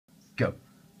Go.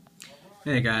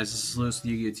 Hey guys, this is Lewis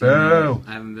with Yugioh Boo.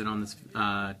 I haven't been on this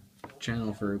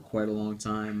channel for quite a long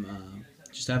time.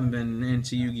 Just haven't been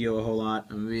into Yu-Gi-Oh a whole lot.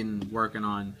 I've been working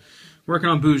on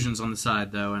Bujins on the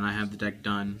side though, and I have the deck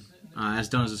done, as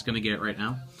done as it's going to get right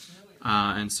now.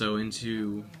 And so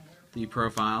into the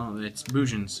profile, it's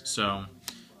Bujins. So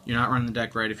you're not running the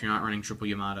deck right if you're not running triple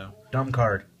Yamato. Dumb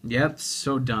card. Yep,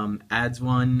 so dumb. Adds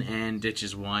one and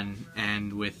ditches one,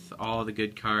 and with all the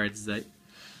good cards that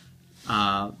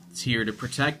it's here to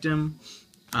protect him,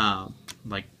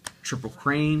 like Triple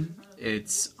Crane.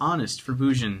 It's honest for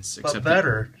Bujins, But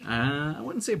better. I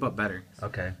wouldn't say but better.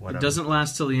 Okay, whatever. It doesn't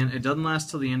last till the end. It doesn't last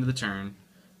till the end of the turn,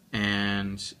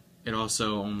 and it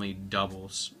also only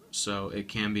doubles, so it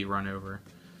can be run over.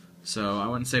 So I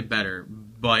wouldn't say better,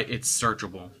 but it's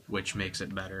searchable, which makes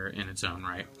it better in its own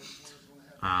right.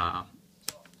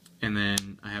 And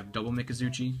then I have double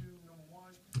Mikazuchi.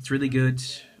 It's really good.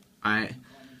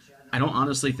 I don't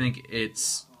honestly think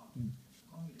it's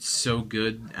so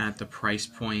good at the price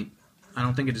point. I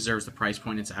don't think it deserves the price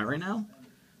point it's at right now,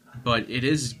 but it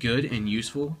is good and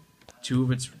useful. Two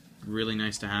of it's really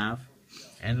nice to have.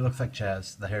 And it looks like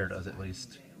Chaz. The hair does, at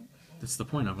least. That's the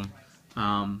point of him.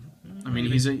 I mean,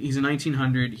 he's a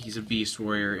 1900. He's a Beast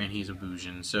Warrior, and he's a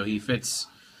Bujin, so he fits.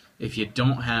 If you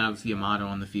don't have Yamato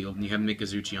on the field and you have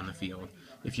Mikazuchi on the field,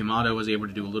 if Yamato was able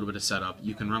to do a little bit of setup,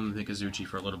 you can run with Mikazuchi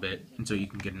for a little bit until you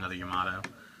can get another Yamato.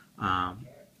 And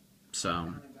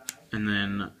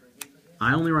then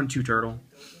I only run 2 turtle.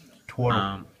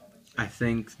 I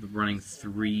think running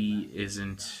 3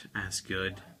 isn't as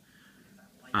good.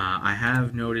 I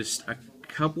have noticed a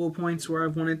couple of points where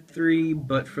I've wanted 3,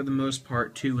 but for the most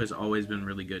part, 2 has always been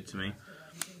really good to me.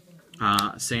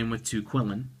 Same with 2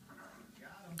 Quillin.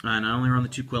 And I only run the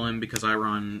 2 Quillin because I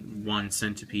run 1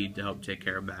 Centipede to help take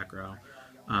care of back row.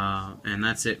 And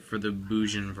that's it for the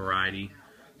Bujin variety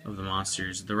of the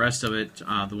monsters. The rest of it,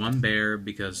 the 1 bear,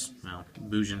 because, well,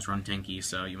 Bujins run Tinky,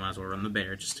 so you might as well run the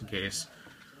bear just in case.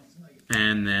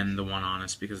 And then the 1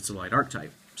 honest because it's a light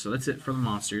archetype. So that's it for the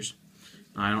monsters.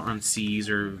 I don't run Seas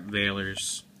or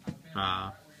Veilers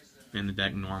in the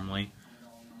deck normally.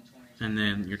 And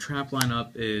then your trap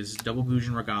lineup is double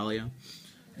Bujin Regalia.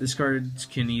 This card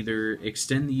can either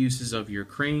extend the uses of your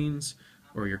Cranes,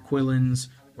 or your Quillins,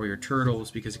 or your Turtles,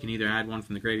 because it can either add one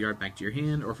from the graveyard back to your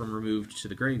hand, or from removed to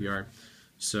the graveyard.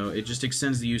 So it just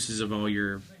extends the uses of all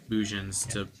your Bujins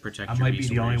to protect your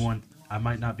Beast Warriors. I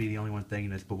might not be the only one thinking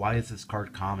this, but why is this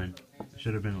card common? It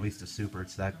should have been at least a super.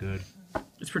 It's that good.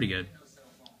 It's pretty good.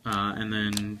 And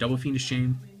then double Fiendish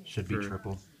Chain. Should be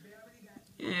triple.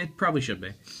 It probably should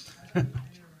be.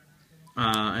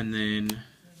 And then...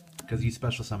 Because you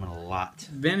special summon a lot.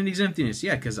 Vanity's Emptiness,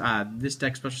 yeah, because this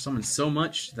deck special summons so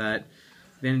much that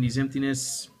Vanity's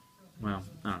Emptiness, well,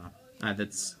 I don't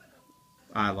know.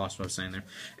 I lost what I was saying there.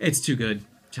 It's too good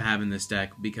to have in this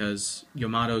deck because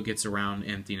Yamato gets around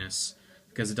Emptiness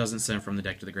because it doesn't send from the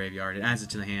deck to the graveyard. It adds it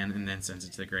to the hand and then sends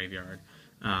it to the graveyard.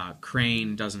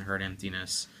 Crane doesn't hurt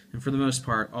Emptiness. And for the most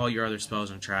part, all your other spells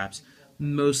and traps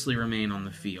mostly remain on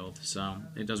the field, so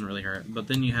it doesn't really hurt. But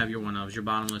then you have your one-ofs, your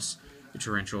Bottomless, your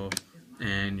Torrential,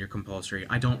 and your Compulsory.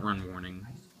 I don't run Warning.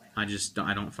 I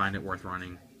don't find it worth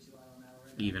running,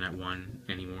 even at 1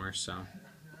 anymore, so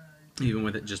even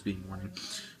with it just being Warning.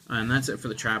 And that's it for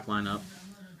the trap lineup.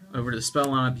 Over to the spell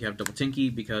lineup, you have double Tinky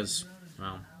because,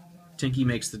 well, Tinky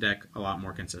makes the deck a lot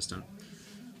more consistent,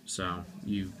 so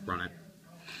you run it.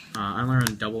 I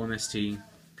learned double MST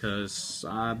because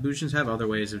Bujins have other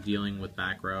ways of dealing with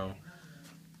back row,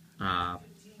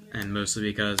 and mostly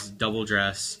because double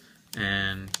Dress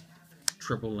and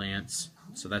triple Lance,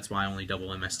 so that's why I only double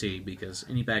MST, because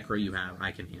any back row you have,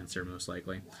 I can answer most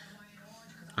likely.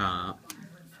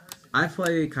 I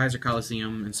play Kaiser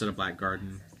Coliseum instead of Black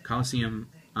Garden. Coliseum,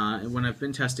 when I've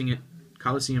been testing it,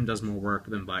 Coliseum does more work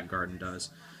than Black Garden does.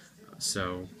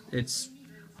 So it's,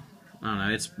 I don't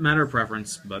know, it's a matter of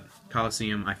preference, but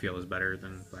Coliseum I feel is better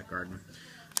than Black Garden.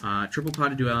 Triple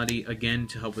Potted Duality, again,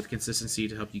 to help with consistency,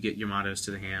 to help you get Yamatos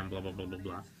to the hand, blah blah blah blah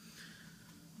blah.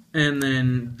 And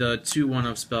then the 2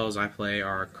 one-up spells I play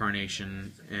are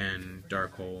Carnation and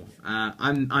Dark Hole.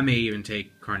 I may even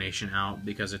take Carnation out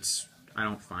because I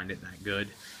don't find it that good.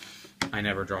 I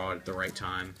never draw it at the right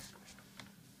time.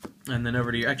 And then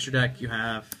over to your extra deck, you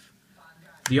have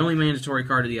the only mandatory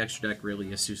card of the extra deck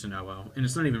really is Susanoo, and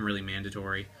it's not even really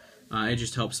mandatory. It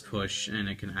just helps push, and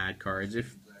it can add cards.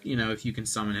 If you can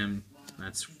summon him,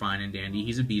 that's fine and dandy.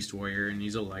 He's a Beast Warrior and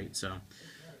he's a light, so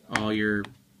all your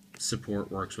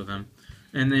support works with him.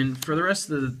 And then for the rest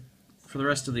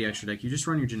of the extra deck, you just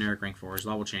run your generic rank 4s,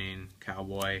 Level Chain,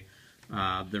 Cowboy,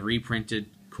 the reprinted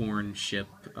Corn Ship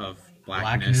of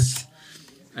Blackness.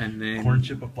 And then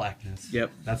Cornship of Blackness.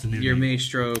 Yep. That's a new your name.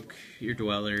 Maestroke, your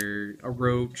Dweller, a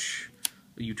Roach,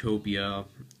 a Utopia,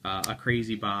 a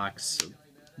Crazy Box,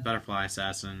 a Butterfly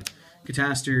Assassin,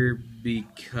 Catastor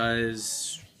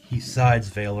because He sides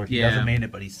Valor. He Yeah. doesn't mean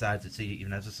it, but he sides it, so you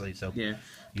even necessarily. So yeah,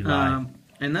 you lie.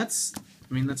 and that's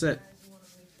it.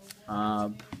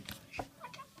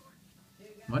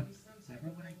 What?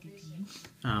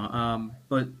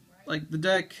 But like the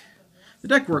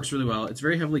deck works really well. It's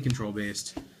very heavily control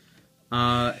based.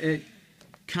 It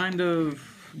kind of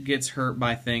gets hurt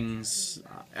by things.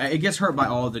 It gets hurt by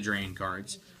all of the drain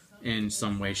cards in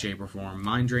some way, shape, or form.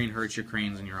 Mind Drain hurts your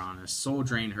Cranes and your Honest. Soul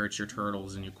Drain hurts your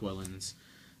Turtles and your Quillins.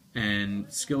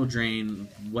 And Skill Drain,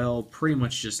 well, pretty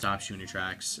much just stops you in your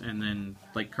tracks. And then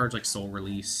like cards like Soul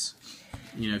Release,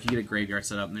 you know, if you get a graveyard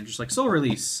set up and they're just like Soul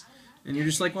Release, and you're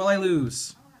just like, well, I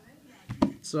lose.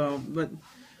 So, but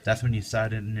That's when you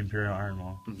side in Imperial Iron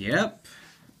Wall. yep.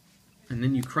 And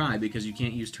then you cry because you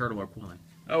can't use Turtle or Quillin.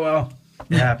 Oh well,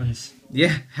 it happens.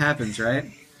 Yeah, happens, right?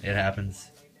 It happens.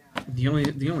 The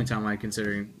only time I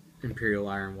consider Imperial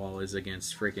Iron Wall is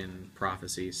against freaking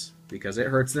Prophecies because it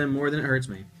hurts them more than it hurts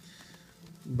me.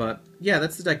 But yeah,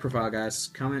 that's the deck profile, guys.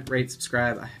 Comment, rate,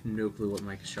 subscribe. I have no clue what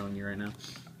Mike is showing you right now.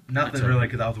 Nothing really,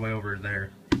 because I was way over there.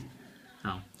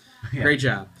 Oh, Yeah. great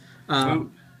job.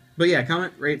 Swoop. But yeah,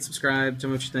 comment, rate, subscribe. Tell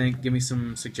me what you think. Give me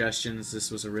some suggestions.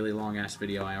 This was a really long ass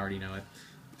video. I already know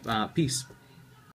it. Peace.